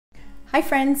Hi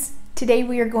friends! Today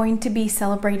we are going to be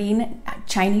celebrating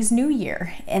Chinese New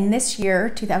Year, and this year,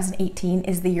 2018,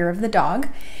 is the year of the dog.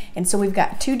 And so we've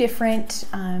got two different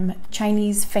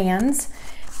Chinese fans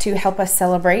to help us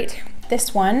celebrate.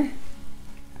 This one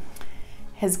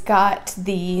has got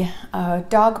the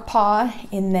dog paw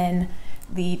and then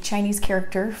the Chinese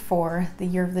character for the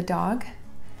year of the dog.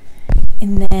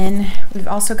 And then we've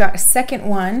also got a second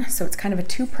one, so it's kind of a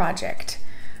two project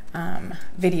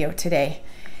video today.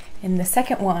 And the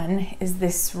second one is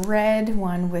this red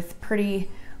one with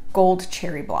pretty gold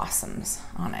cherry blossoms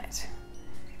on it.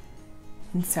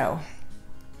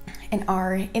 And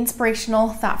our inspirational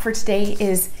thought for today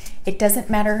is, it doesn't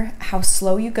matter how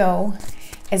slow you go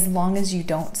as long as you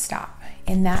don't stop.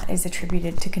 And that is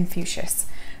attributed to Confucius.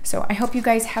 So I hope you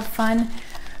guys have fun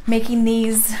making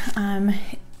these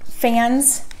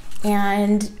fans,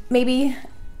 and maybe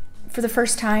for the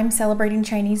first time celebrating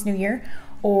Chinese New Year,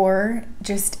 or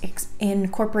just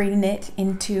incorporating it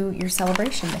into your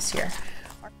celebration this year.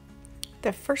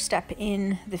 The first step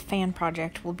in the fan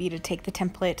project will be to take the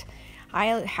template. I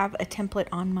have a template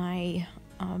on my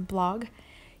blog.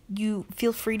 You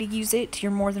feel free to use it.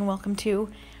 You're more than welcome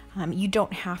to. You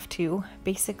don't have to.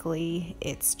 Basically,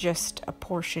 it's just a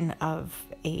portion of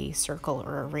a circle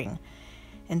or a ring.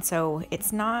 And so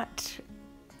it's not,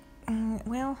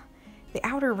 well, the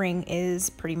outer ring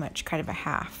is pretty much kind of a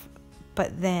half,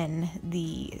 but then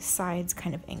the sides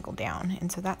kind of angle down.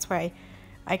 And so that's why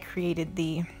I created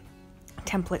the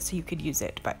template so you could use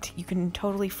it. But you can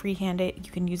totally freehand it.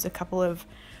 You can use a couple of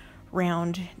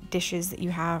round dishes that you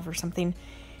have or something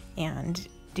and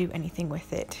do anything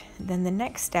with it. Then the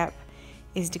next step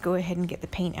is to go ahead and get the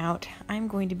paint out. I'm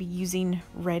going to be using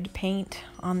red paint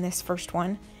on this first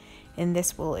one, and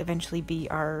this will eventually be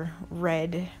our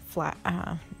red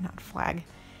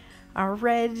our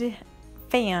red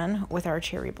fan with our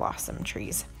cherry blossom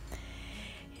trees.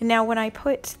 Now when I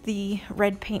put the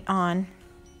red paint on,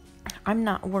 I'm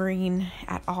not worrying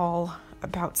at all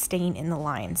about staying in the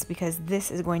lines, because this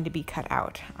is going to be cut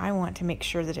out. I want to make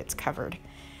sure that it's covered.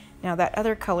 Now that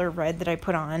other color red that I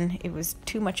put on, it was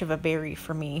too much of a berry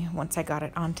for me once I got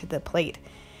it onto the plate.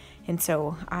 And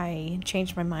so I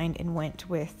changed my mind and went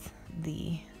with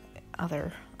the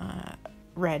other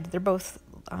red. They're both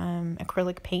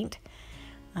acrylic paint.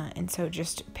 And so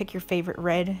just pick your favorite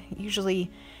red.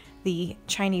 Usually the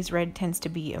Chinese red tends to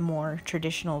be a more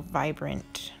traditional,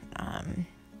 vibrant,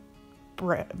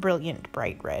 brilliant,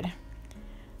 bright red.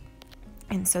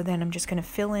 And so then I'm just going to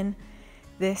fill in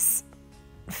this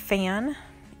fan,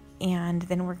 and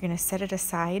then we're going to set it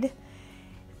aside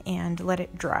and let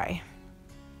it dry.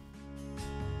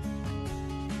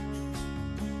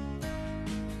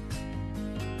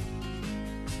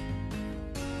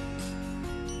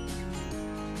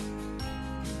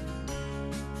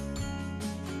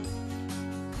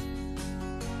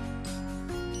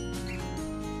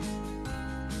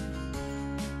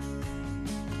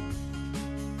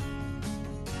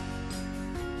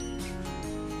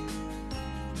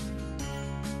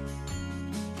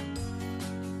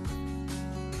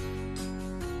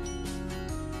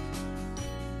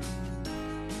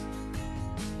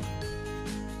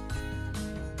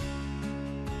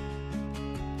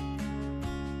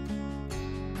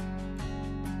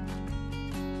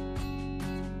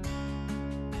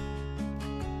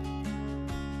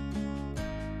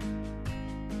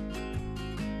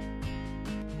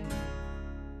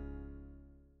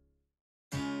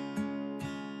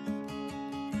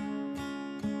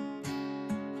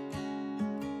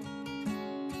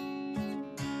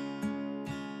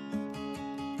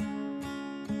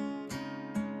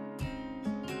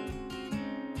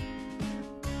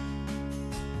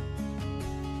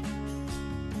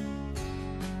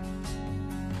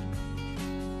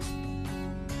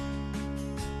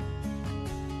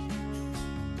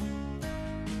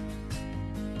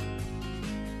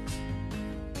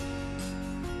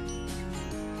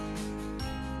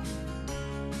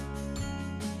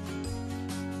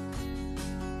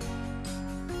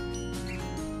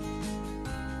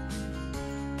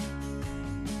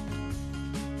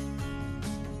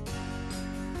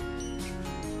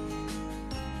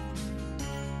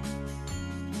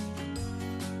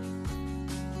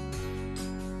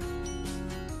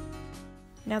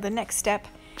 Now the next step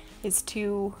is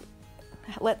to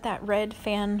let that red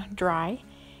fan dry,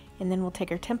 and then we'll take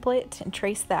our template and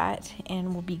trace that,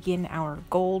 and we'll begin our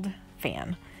gold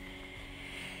fan.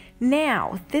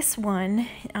 Now this one,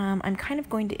 I'm kind of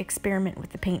going to experiment with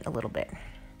the paint a little bit.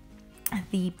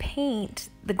 The paint,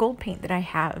 the gold paint that I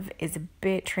have is a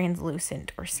bit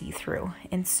translucent or see-through,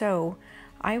 and so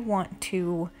I want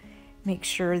to make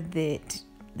sure that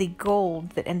the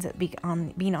gold that ends up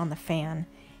being on the fan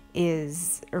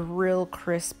is a real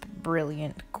crisp,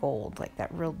 brilliant gold, like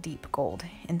that real deep gold.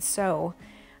 And so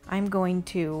I'm going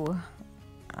to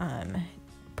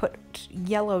put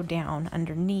yellow down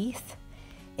underneath,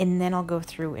 and then I'll go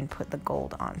through and put the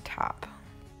gold on top.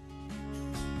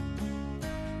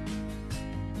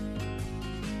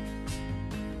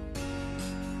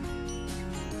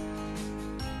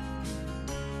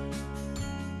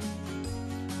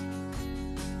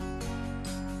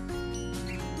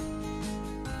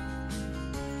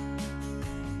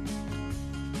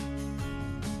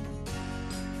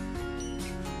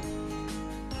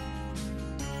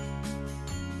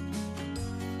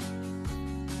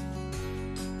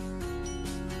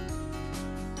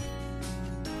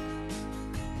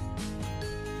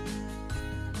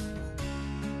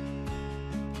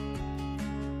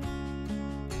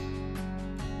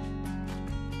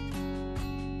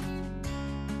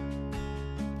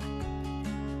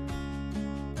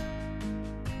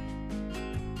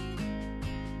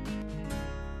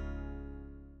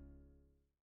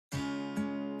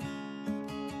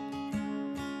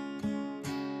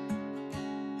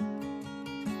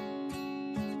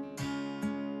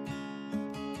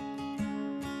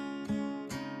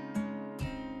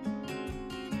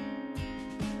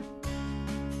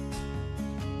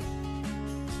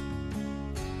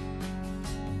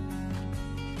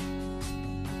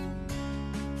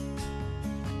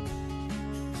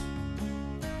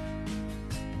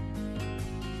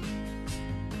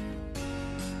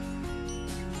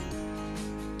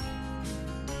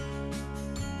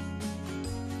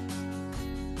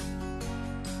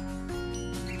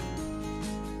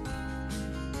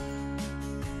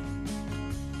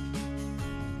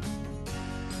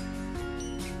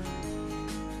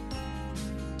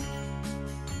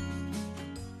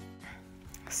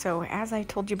 So as I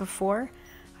told you before,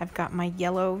 I've got my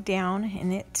yellow down,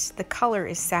 and the color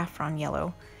is saffron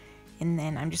yellow. And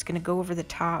then I'm just going to go over the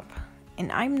top.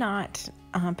 And I'm not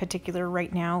particular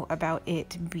right now about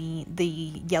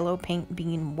the yellow paint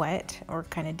being wet or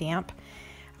kind of damp.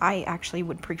 I actually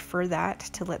would prefer that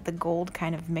to let the gold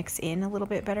kind of mix in a little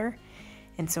bit better.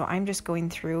 And so I'm just going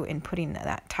through and putting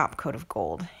that top coat of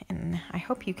gold. And I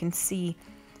hope you can see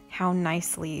how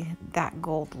nicely that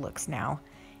gold looks now.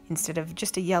 Instead of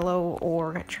just a yellow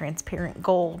or a transparent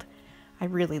gold, I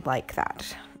really like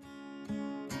that.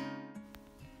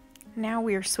 Now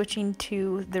we are switching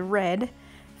to the red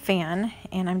fan,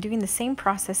 and I'm doing the same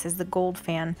process as the gold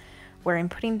fan, where I'm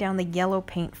putting down the yellow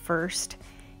paint first,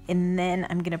 and then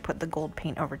I'm going to put the gold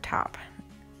paint over top.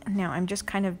 Now I'm just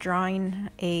kind of drawing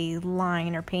a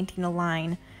line or painting a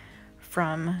line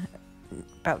from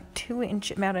about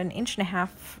an inch and a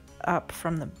half up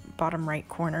from the bottom right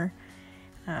corner.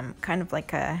 Kind of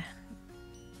like a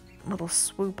little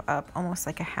swoop up, almost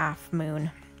like a half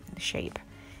moon shape.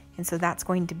 And so that's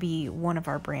going to be one of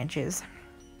our branches.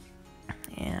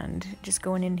 And just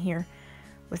going in here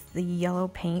with the yellow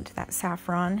paint, that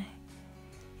saffron,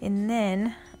 and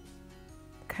then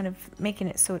kind of making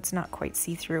it so it's not quite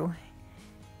see-through.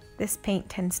 This paint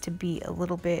tends to be a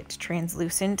little bit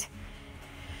translucent,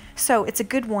 so it's a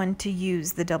good one to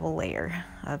use the double layer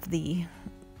of the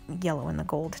yellow and the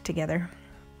gold together.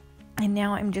 And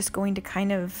now I'm just going to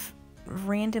kind of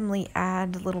randomly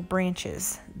add little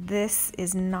branches. This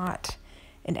is not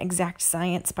an exact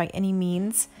science by any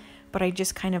means, but I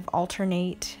just kind of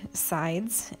alternate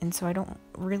sides, and so I don't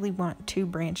really want two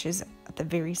branches at the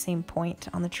very same point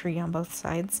on the tree on both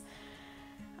sides,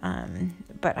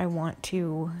 but I want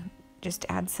to just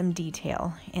add some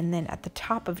detail. And then at the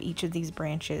top of each of these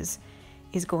branches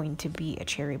is going to be a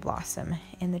cherry blossom,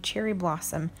 and the cherry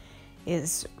blossom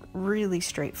is really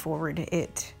straightforward.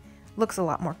 It looks a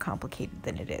lot more complicated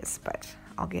than it is, but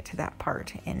I'll get to that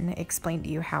part and explain to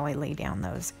you how I lay down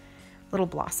those little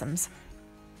blossoms.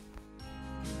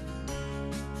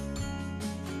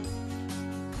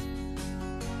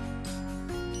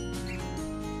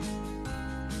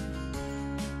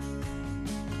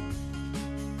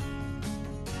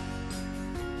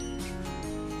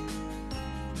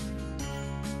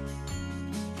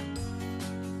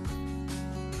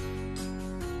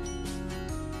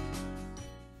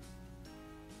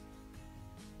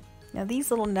 Now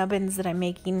these little nubbins that I'm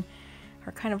making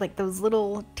are kind of like those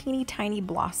little teeny tiny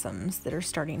blossoms that are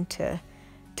starting to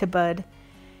bud.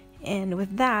 And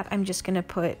with that, I'm just going to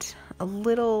put a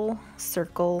little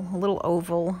circle, a little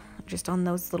oval just on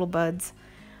those little buds,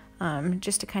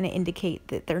 just to kind of indicate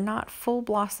that they're not full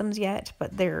blossoms yet,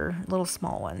 but they're little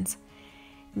small ones.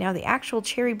 Now the actual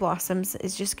cherry blossoms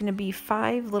is just going to be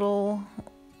 5 little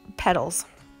petals.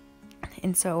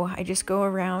 And so I just go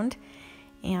around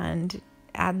and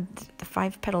add the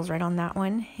 5 petals right on that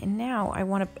one. And now I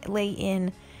want to lay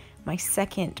in my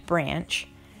second branch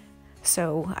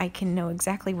so I can know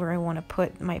exactly where I want to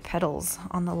put my petals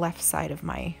on the left side of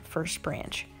my first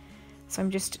branch. So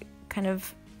I'm just kind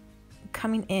of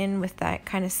coming in with that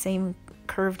kind of same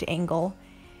curved angle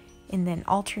and then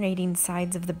alternating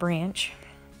sides of the branch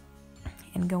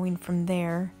and going from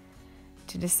there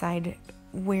to decide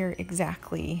where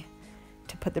exactly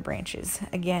to put the branches.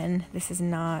 Again, this is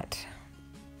not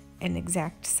an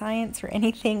exact science or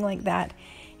anything like that.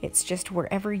 It's just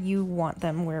wherever you want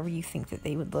them, wherever you think that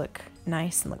they would look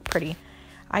nice and look pretty.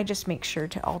 I just make sure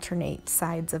to alternate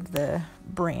sides of the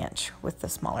branch with the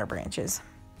smaller branches.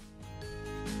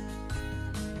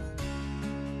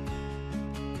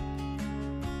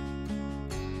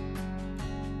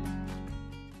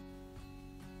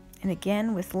 And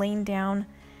again, with laying down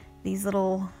these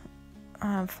little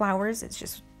flowers, it's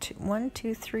just 1,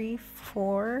 2, 3,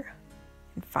 4,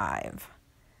 and 5.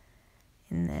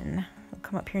 And then we'll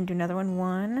come up here and do another one.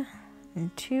 1,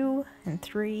 and 2, and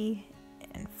 3,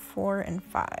 and 4, and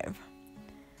 5.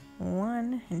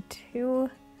 1, and 2,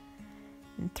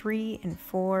 and 3, and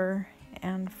 4,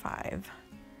 and 5.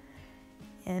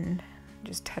 And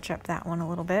just touch up that one a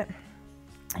little bit.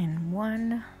 And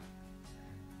 1,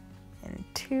 and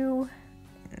 2,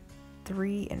 and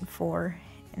 3, and 4,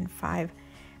 and 5.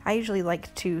 I usually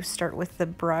like to start with the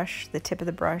brush, the tip of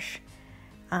the brush,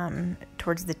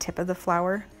 towards the tip of the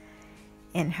flower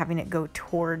and having it go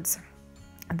towards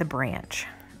the branch.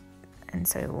 And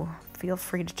so feel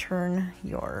free to turn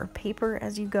your paper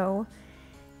as you go,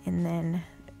 and then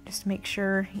just make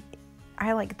sure,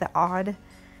 I like the odd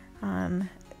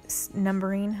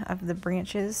numbering of the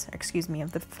branches, excuse me,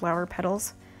 of the flower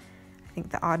petals. I think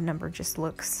the odd number just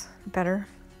looks better.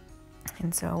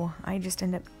 And so I just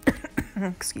end up,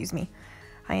 excuse me,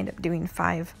 I end up doing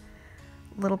 5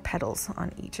 little petals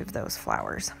on each of those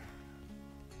flowers.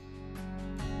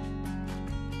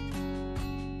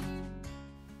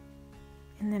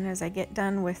 And then as I get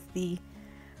done with the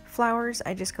flowers,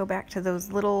 I just go back to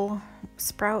those little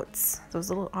sprouts, those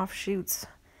little offshoots,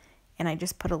 and I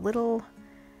just put a little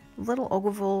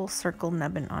oval circle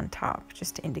nubbin on top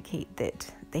just to indicate that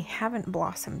they haven't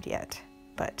blossomed yet,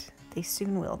 but they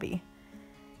soon will be.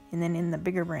 And then in the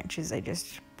bigger branches, I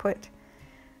just put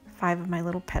 5 of my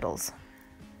little petals.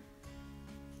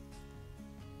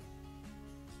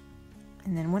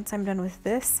 And then once I'm done with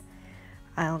this,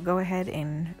 I'll go ahead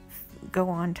and go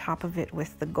on top of it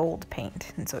with the gold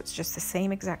paint. And so it's just the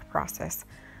same exact process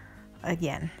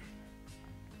again.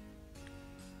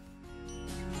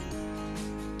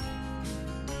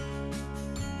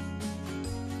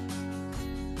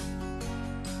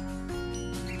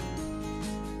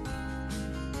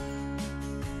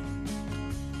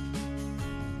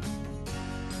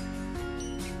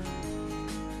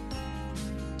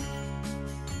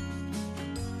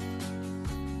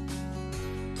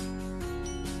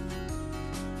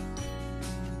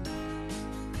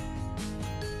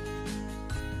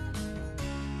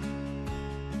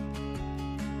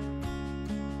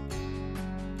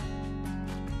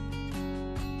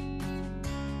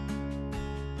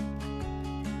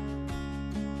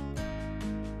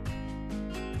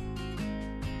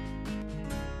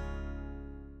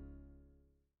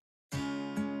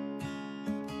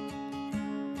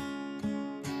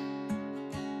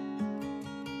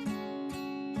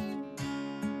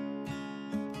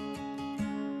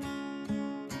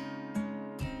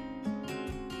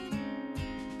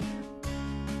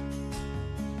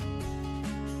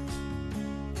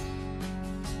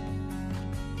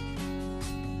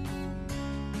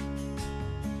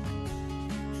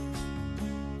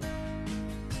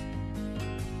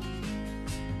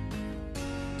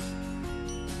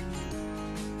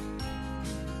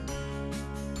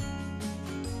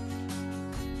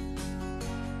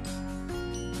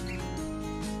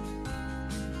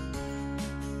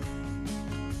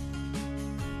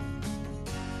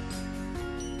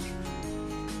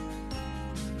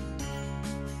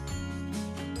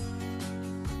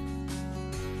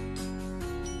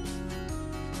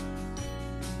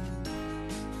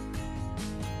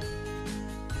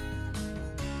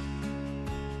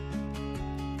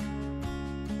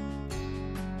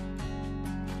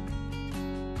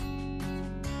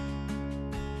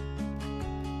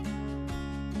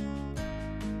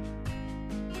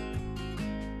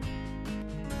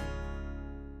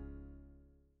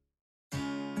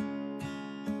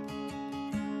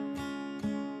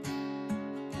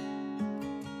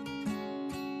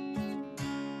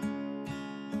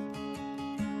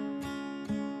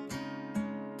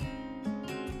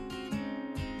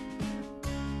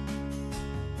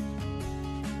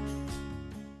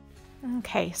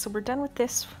 Okay, so we're done with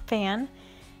this fan.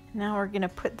 Now we're gonna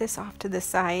put this off to the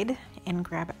side and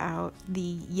grab out the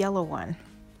yellow one,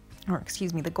 or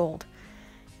excuse me, the gold.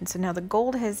 And so now the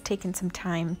gold has taken some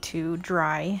time to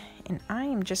dry, and I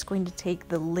am just going to take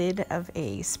the lid of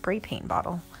a spray paint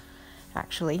bottle,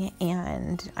 actually,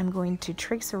 and I'm going to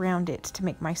trace around it to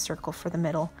make my circle for the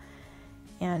middle.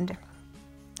 And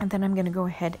then I'm gonna go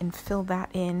ahead and fill that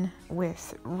in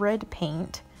with red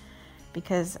paint,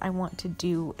 because I want to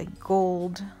do a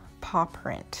gold paw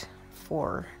print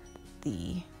for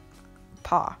the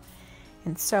paw.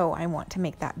 And so I want to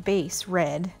make that base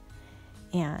red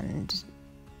and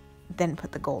then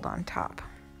put the gold on top.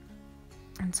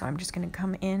 And so I'm just going to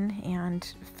come in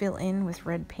and fill in with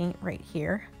red paint right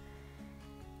here.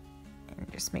 And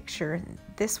just make sure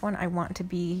this one I want to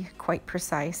be quite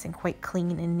precise and quite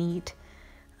clean and neat.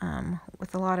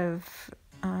 With a lot of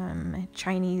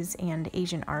Chinese and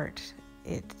Asian art,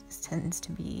 it tends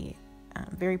to be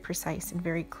very precise and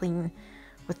very clean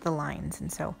with the lines.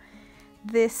 And so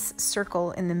this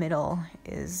circle in the middle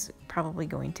is probably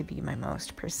going to be my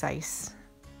most precise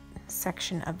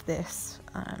section of this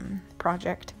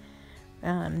project.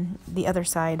 The other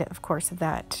side, of course, of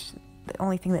that, the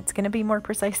only thing that's going to be more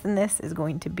precise than this is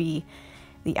going to be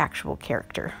the actual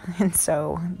character. And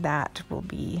so that will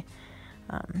be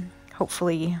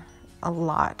hopefully a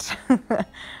lot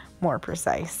more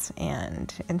precise,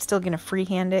 and I'm still going to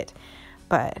freehand it,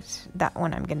 but that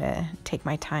one I'm going to take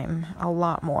my time a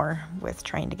lot more with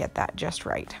trying to get that just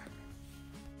right.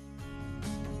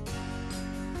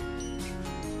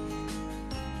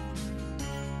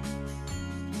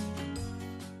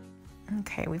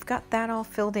 Okay, we've got that all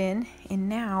filled in, and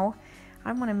now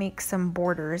I want to make some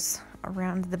borders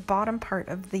around the bottom part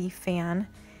of the fan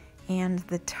and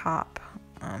the top,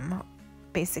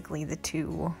 basically the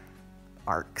two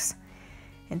arcs.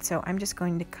 And so I'm just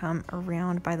going to come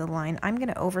around by the line. I'm going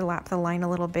to overlap the line a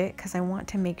little bit because I want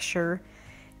to make sure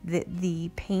that the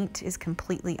paint is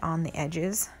completely on the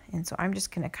edges. And so I'm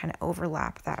just going to kind of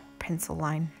overlap that pencil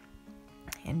line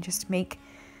and just make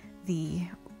the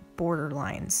border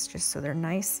lines just so they're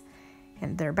nice,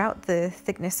 and they're about the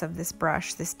thickness of this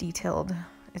brush, this detailed,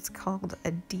 it's called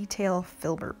a detail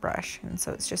filbert brush. And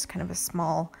so it's just kind of a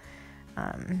small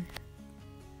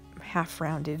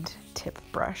half-rounded tip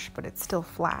brush, but it's still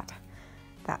flat.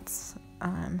 That's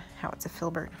how it's a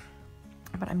filbert.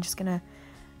 But I'm just gonna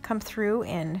come through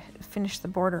and finish the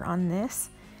border on this,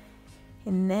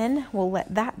 and then we'll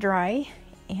let that dry.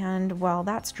 And while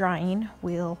that's drying,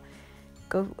 we'll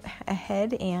go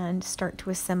ahead and start to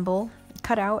assemble,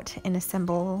 cut out and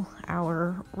assemble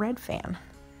our red fan.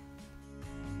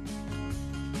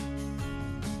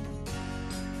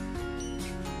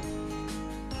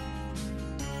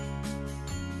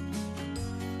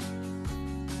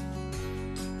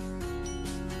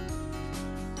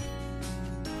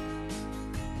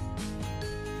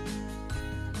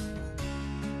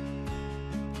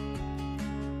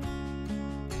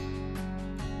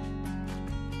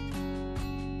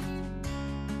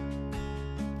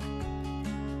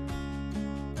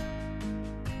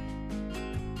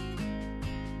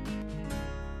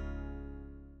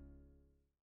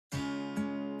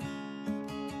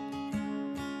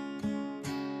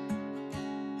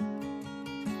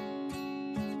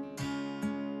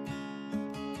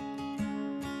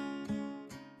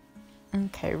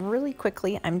 Okay, really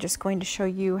quickly, I'm just going to show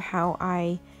you how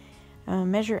I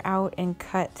measure out and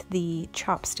cut the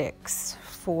chopsticks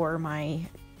for my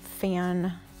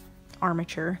fan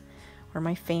armature or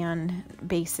my fan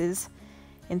bases.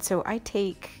 And so I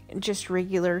take just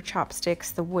regular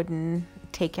chopsticks, the wooden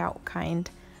takeout kind,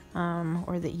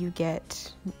 or that you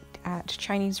get at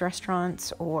Chinese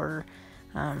restaurants, or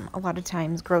a lot of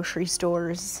times grocery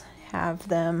stores have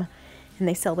them and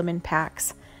they sell them in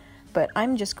packs. But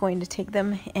I'm just going to take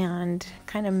them and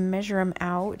kind of measure them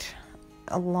out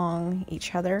along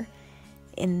each other,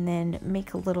 and then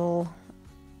make a little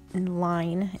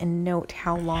line and note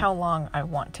how long I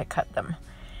want to cut them.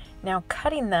 Now,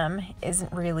 cutting them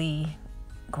isn't really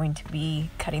going to be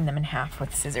cutting them in half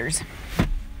with scissors,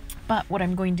 but what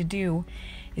I'm going to do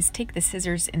is take the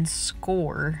scissors and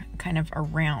score kind of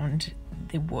around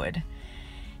the wood,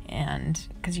 and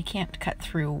because you can't cut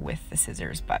through with the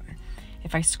scissors, but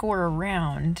if I score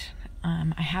around,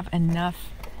 I have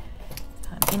enough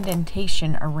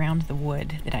indentation around the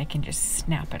wood that I can just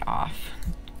snap it off.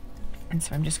 And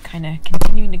so I'm just kind of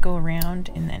continuing to go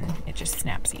around, and then it just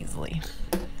snaps easily.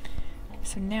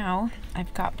 So now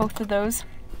I've got both of those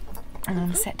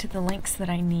set to the lengths that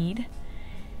I need.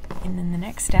 And then the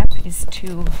next step is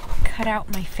to cut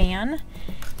out my fan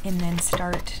and then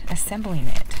start assembling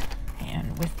it.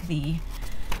 And with the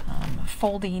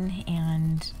folding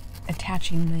and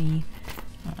attaching the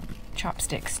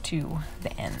chopsticks to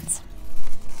the ends.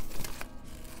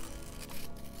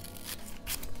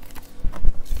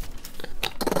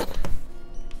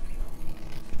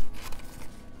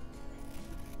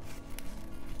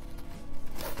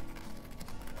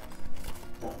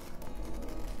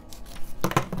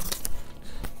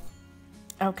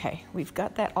 Okay, we've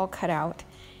got that all cut out,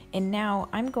 and now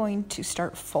I'm going to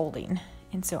start folding.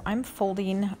 And so I'm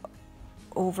folding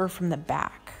over from the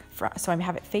back. So I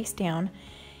have it face down,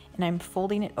 and I'm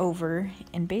folding it over,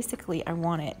 and basically I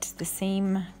want it the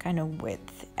same kind of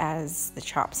width as the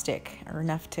chopstick, or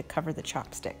enough to cover the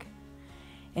chopstick.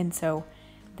 And so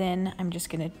then I'm just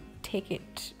gonna take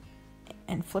it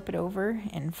and flip it over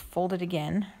and fold it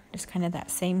again, just kind of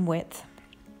that same width,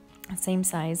 same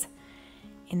size,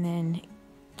 and then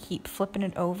keep flipping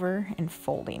it over and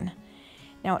folding.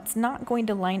 Now it's not going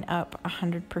to line up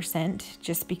 100%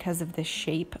 just because of the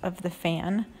shape of the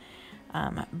fan,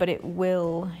 but it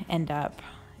will end up,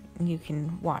 you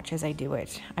can watch as I do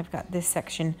it. I've got this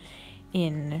section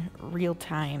in real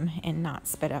time and not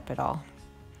sped up at all.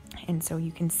 And so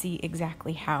you can see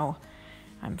exactly how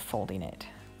I'm folding it.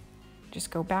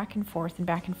 Just go back and forth and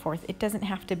back and forth. It doesn't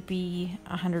have to be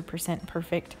 100%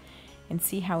 perfect, and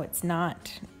see how it's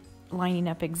not lining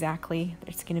up exactly.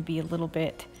 There's going to be a little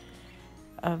bit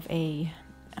of a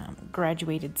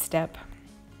graduated step,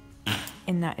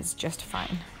 and that is just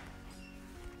fine.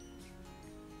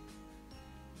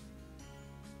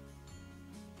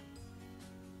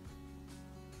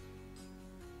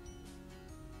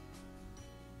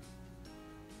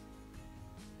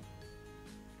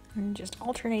 And just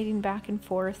alternating back and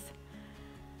forth.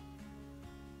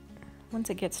 Once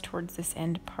it gets towards this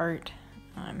end part,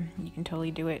 you can totally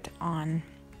do it on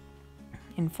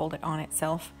and fold it on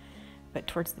itself, but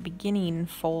towards the beginning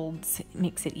folds, it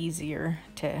makes it easier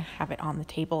to have it on the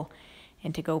table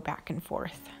and to go back and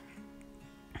forth.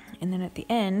 And then at the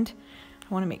end,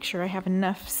 I want to make sure I have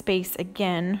enough space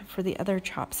again for the other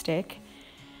chopstick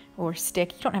or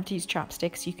stick. You don't have to use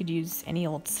chopsticks, you could use any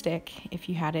old stick if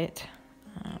you had it.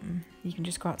 You can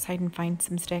just go outside and find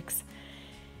some sticks.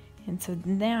 And so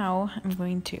now I'm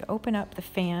going to open up the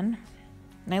fan.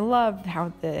 And I love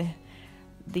how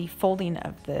the folding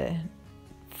of the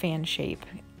fan shape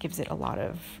gives it a lot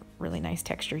of really nice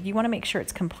texture. You want to make sure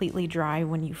it's completely dry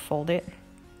when you fold it,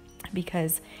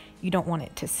 because you don't want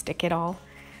it to stick at all,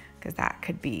 because that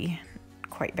could be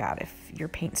quite bad if your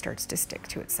paint starts to stick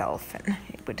to itself, and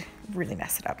it would really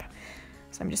mess it up.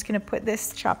 So I'm just going to put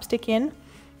this chopstick in,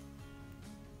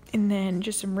 and then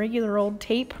just some regular old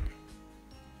tape.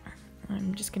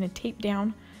 I'm just going to tape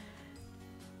down.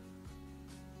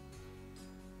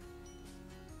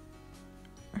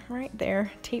 Right there,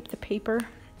 tape the paper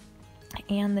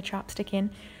and the chopstick in.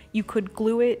 You could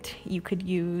glue it, you could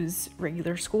use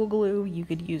regular school glue, you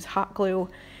could use hot glue,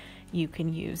 you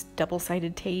can use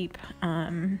double-sided tape,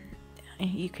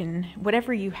 you can,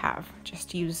 whatever you have,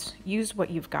 just use what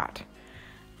you've got.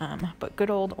 But good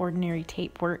old ordinary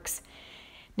tape works.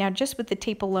 Now, just with the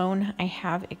tape alone, I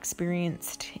have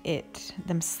experienced the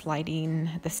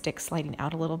stick sliding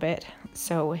out a little bit.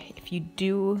 So if you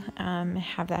do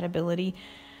have that ability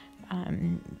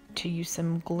to use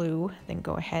some glue, then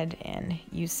go ahead and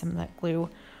use some of that glue,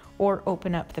 or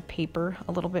open up the paper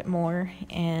a little bit more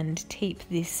and tape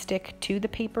the stick to the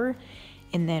paper,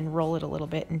 and then roll it a little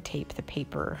bit and tape the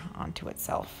paper onto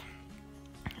itself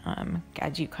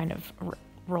as you kind of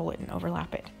roll it and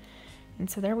overlap it. And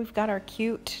so there we've got our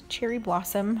cute cherry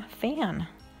blossom fan.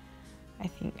 I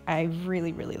think I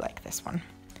really, really like this one.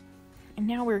 And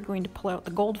now we're going to pull out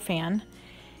the gold fan.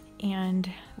 And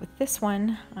with this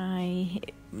one,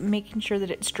 making sure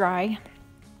that it's dry.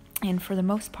 And for the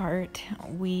most part,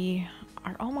 we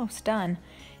are almost done.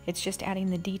 It's just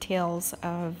adding the details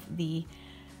of the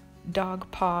dog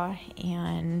paw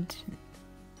and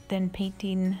then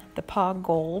painting the paw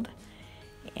gold.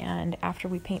 And after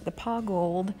we paint the paw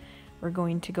gold, we're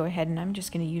going to go ahead, and I'm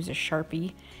just going to use a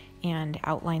Sharpie and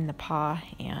outline the paw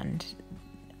and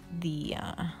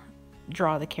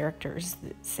draw the characters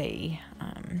that say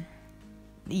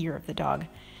the year of the dog.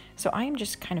 So I'm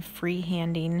just kind of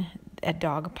free-handing a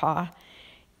dog paw.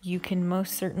 You can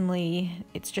most certainly,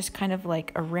 it's just kind of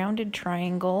like a rounded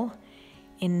triangle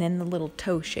and then the little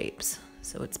toe shapes.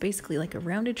 So it's basically like a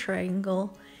rounded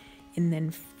triangle and then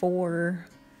 4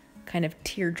 kind of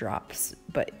teardrops,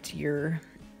 but your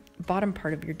bottom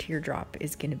part of your teardrop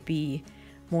is going to be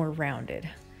more rounded.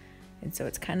 And so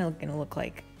it's kind of going to look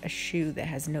like a shoe that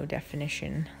has no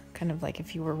definition, kind of like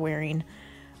if you were wearing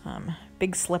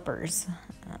big slippers.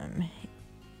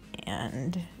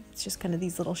 And it's just kind of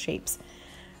these little shapes.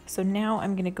 So now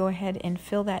I'm going to go ahead and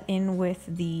fill that in with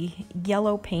the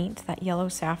yellow paint, that yellow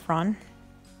saffron,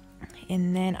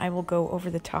 and then I will go over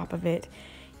the top of it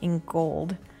in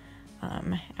gold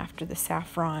after the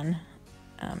saffron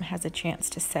has a chance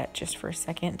to set just for a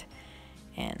second.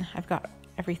 And I've got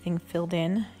everything filled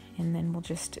in, and then we'll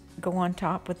just go on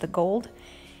top with the gold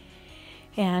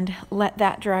and let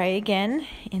that dry again,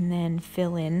 and then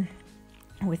fill in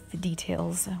with the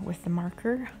details with the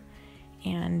marker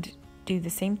and do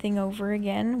the same thing over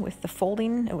again with the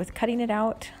folding, with cutting it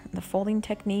out, the folding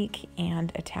technique,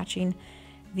 and attaching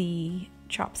the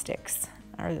chopsticks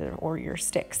or your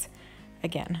sticks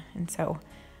again. And so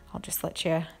I'll just let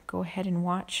you go ahead and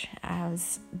watch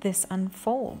as this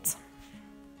unfolds.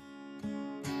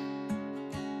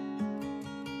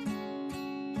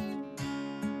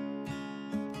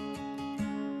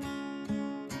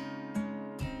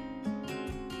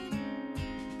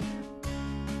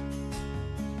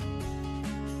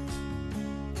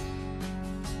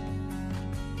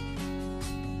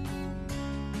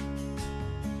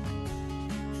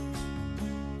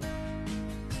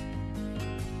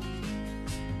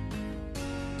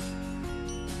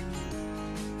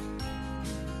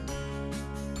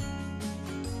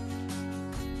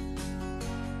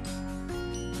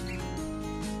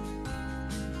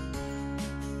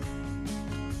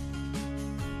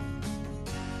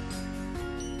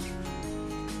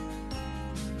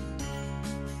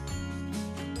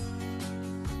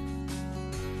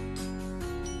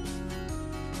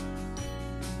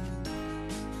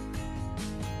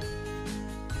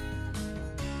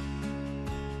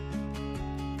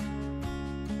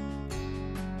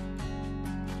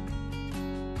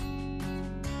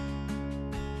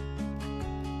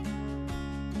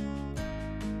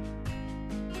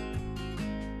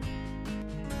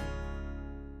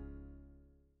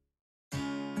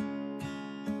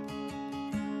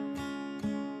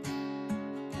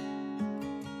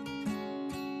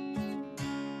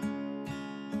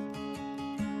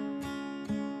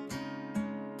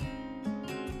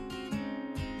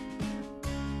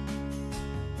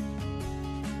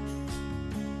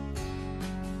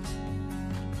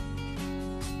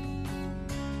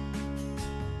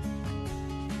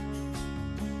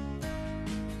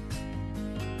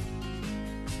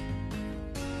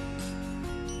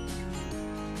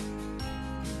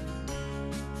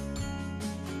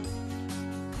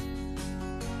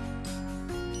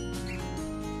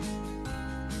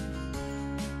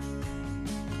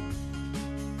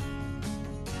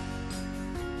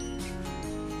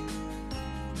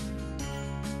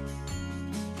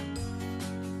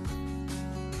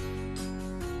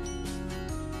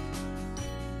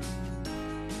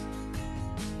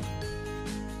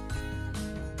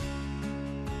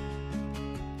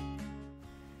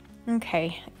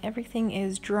 Okay, everything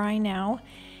is dry now,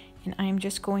 and I'm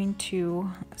just going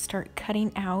to start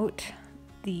cutting out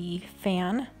the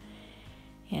fan.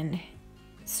 And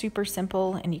super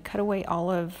simple, and you cut away all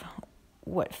of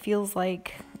what feels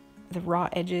like the raw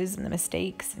edges and the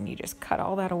mistakes, and you just cut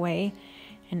all that away,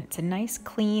 and it's a nice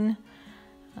clean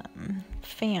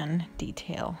fan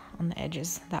detail on the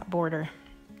edges, that border.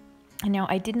 And now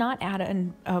I did not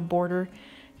add a border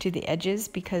to the edges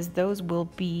because those will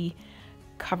be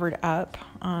covered up,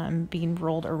 being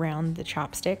rolled around the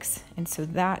chopsticks, and so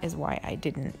that is why I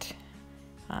didn't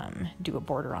do a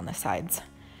border on the sides,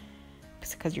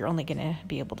 because you're only going to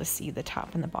be able to see the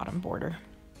top and the bottom border.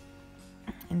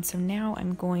 And so now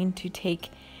I'm going to take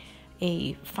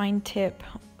a fine tip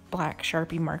black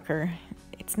Sharpie marker.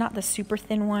 It's not the super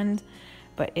thin one,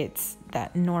 but it's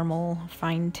that normal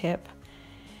fine tip,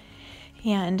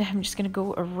 and I'm just going to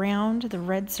go around the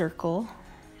red circle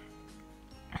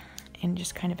and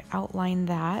just kind of outline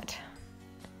that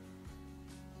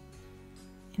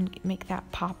and make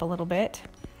that pop a little bit.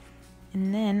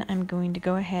 And then I'm going to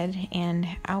go ahead and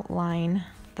outline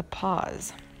the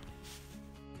paws.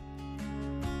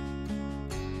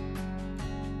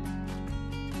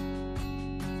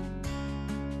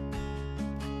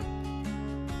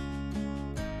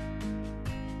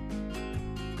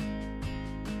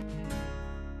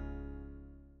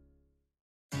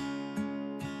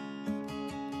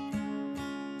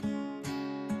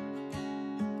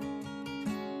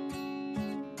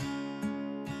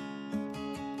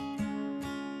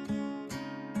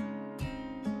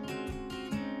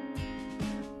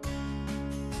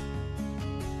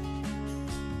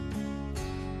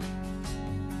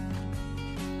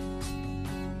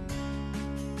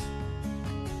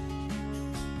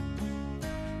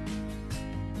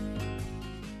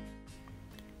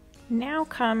 Now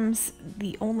comes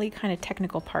the only kind of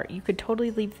technical part. You could totally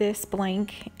leave this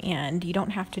blank and you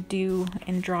don't have to do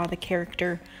and draw the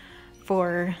character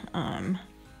for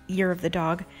Year of the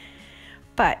Dog.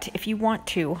 But if you want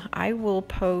to, I will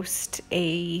post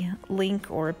a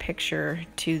link or a picture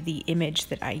to the image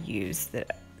that I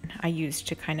used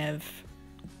to kind of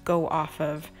go off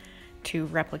of to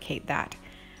replicate that.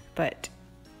 But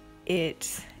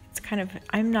it's kind of,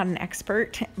 I'm not an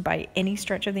expert by any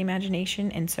stretch of the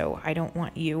imagination, and so I don't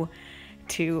want you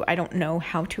to, I don't know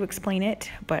how to explain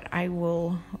it, but I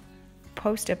will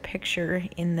post a picture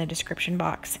in the description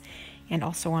box and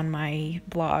also on my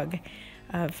blog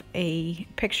of a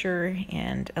picture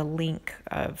and a link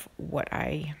of what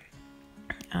I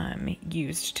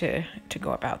used to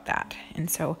go about that. And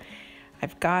so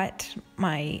I've got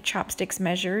my chopsticks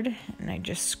measured, and I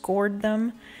just scored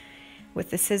them with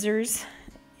the scissors.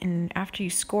 And after you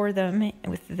score them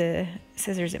with the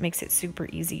scissors, it makes it super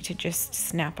easy to just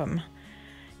snap them,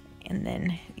 and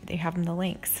then they have them the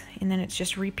lengths. And then it's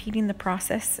just repeating the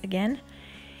process again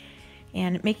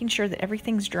and making sure that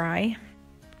everything's dry.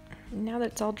 Now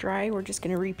that it's all dry, we're just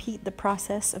going to repeat the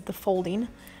process of the folding.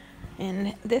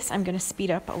 And this I'm going to speed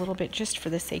up a little bit just for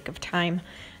the sake of time,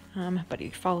 but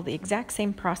you follow the exact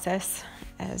same process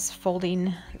as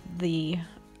folding the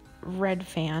red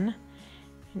fan,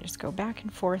 and just go back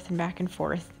and forth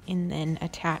and then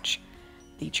attach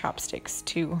the chopsticks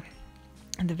to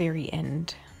the very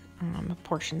end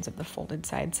portions of the folded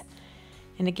sides.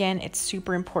 And again, it's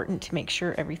super important to make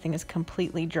sure everything is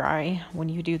completely dry when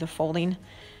you do the folding,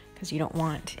 because you don't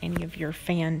want any of your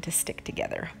fan to stick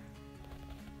together.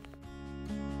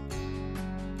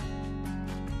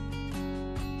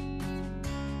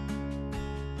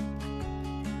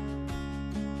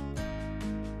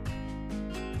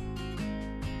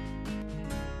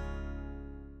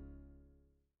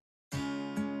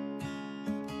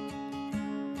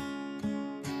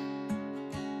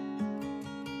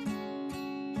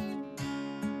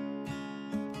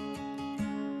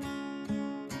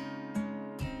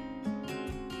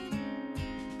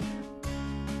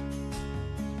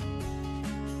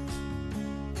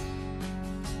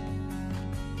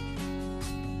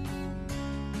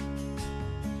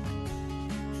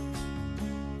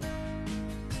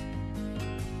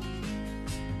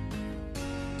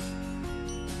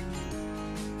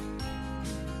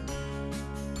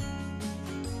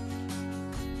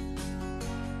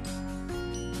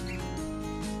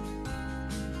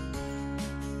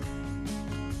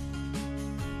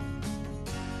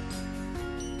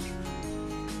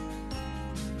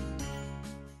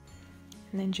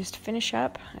 And then just finish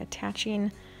up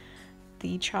attaching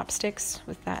the chopsticks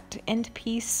with that end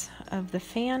piece of the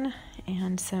fan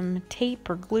and some tape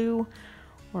or glue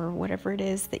or whatever it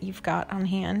is that you've got on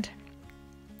hand.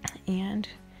 And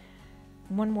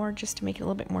one more just to make it a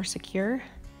little bit more secure.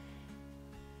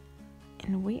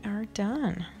 And we are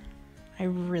done. I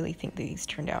really think these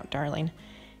turned out darling,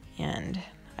 and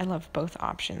I love both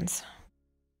options.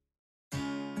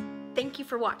 Thank you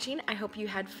for watching. I hope you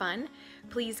had fun.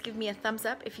 Please give me a thumbs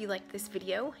up if you liked this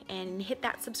video, and hit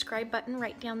that subscribe button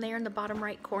right down there in the bottom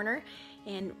right corner,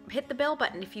 and hit the bell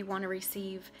button if you want to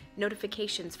receive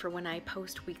notifications for when I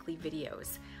post weekly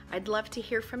videos. I'd love to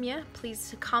hear from you.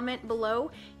 Please comment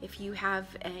below if you have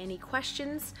any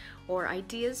questions or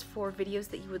ideas for videos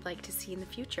that you would like to see in the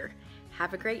future.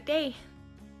 Have a great day.